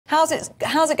How's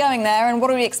it going there, and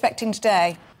what are we expecting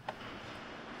today?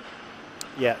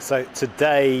 Yeah, so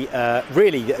today,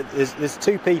 really, there's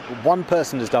two people. One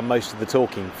person has done most of the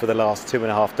talking for the last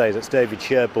 2.5 days. That's David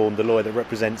Sherborne, the lawyer that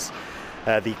represents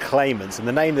the claimants. And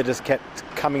the name that has kept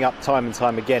coming up time and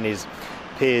time again is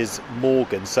Piers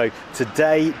Morgan. So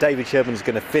today, David Sherborne is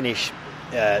going to finish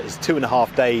his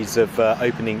 2.5 days of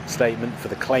opening statement for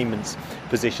the claimants'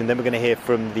 position. Then we're going to hear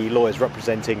from the lawyers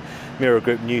representing Mirror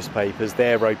Group newspapers,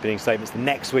 their opening statements.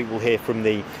 Next week, we'll hear from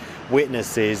the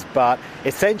witnesses, but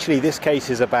essentially this case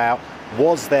is about,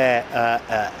 was there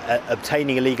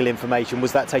obtaining illegal information?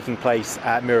 Was that taking place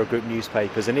at Mirror Group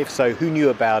newspapers? And if so, who knew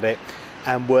about it,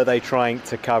 and were they trying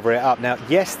to cover it up? Now,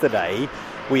 yesterday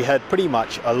we heard pretty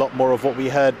much a lot more of what we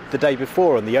heard the day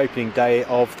before on the opening day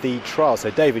of the trial.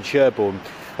 So David Sherborne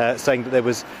saying that there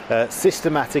was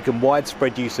systematic and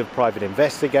widespread use of private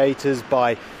investigators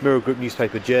by Mirror Group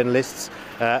newspaper journalists,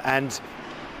 and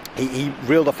he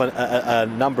reeled off a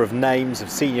number of names of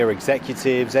senior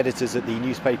executives, editors at the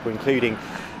newspaper, including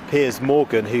Piers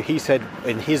Morgan, who he said,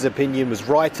 in his opinion, was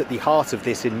right at the heart of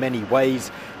this in many ways.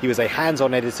 He was a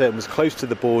hands-on editor and was close to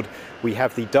the board. We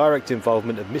have the direct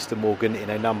involvement of Mr. Morgan in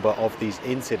a number of these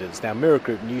incidents. Now, Mirror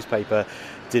Group newspaper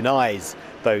denies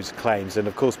those claims, and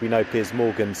of course we know Piers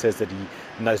Morgan says that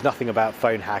he knows nothing about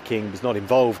phone hacking, was not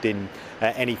involved in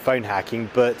any phone hacking,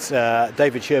 but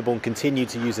David Sherborne continued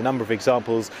to use a number of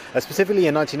examples, specifically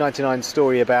a 1999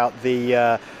 story about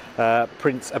the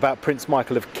Prince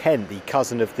Michael of Kent, the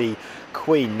cousin of the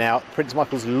Queen. Now, Prince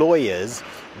Michael's lawyers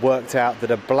worked out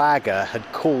that a blagger had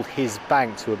called his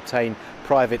bank to obtain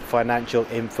private financial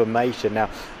information. Now,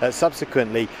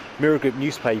 subsequently, Mirror Group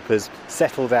newspapers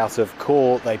settled out of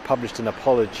court. They published an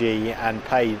apology and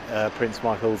paid Prince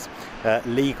Michael's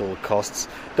legal costs.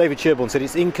 David Sherborne said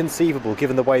it's inconceivable,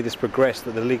 given the way this progressed,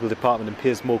 that the legal department and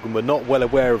Piers Morgan were not well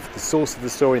aware of the source of the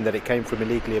story and that it came from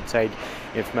illegally obtained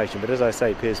information. But as I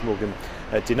say, Piers Morgan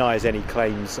denies any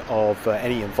claims of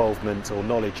any involvement or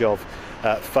knowledge of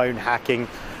phone hacking.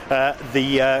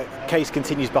 The case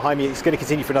continues behind me. It's going to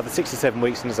continue for another 6 to 7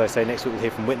 weeks, and as I say, next week we'll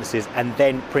hear from witnesses, and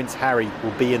then Prince Harry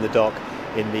will be in the dock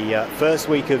in the first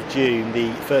week of June,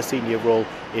 the first senior role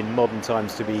in modern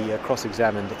times to be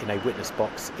cross-examined in a witness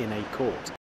box in a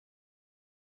court.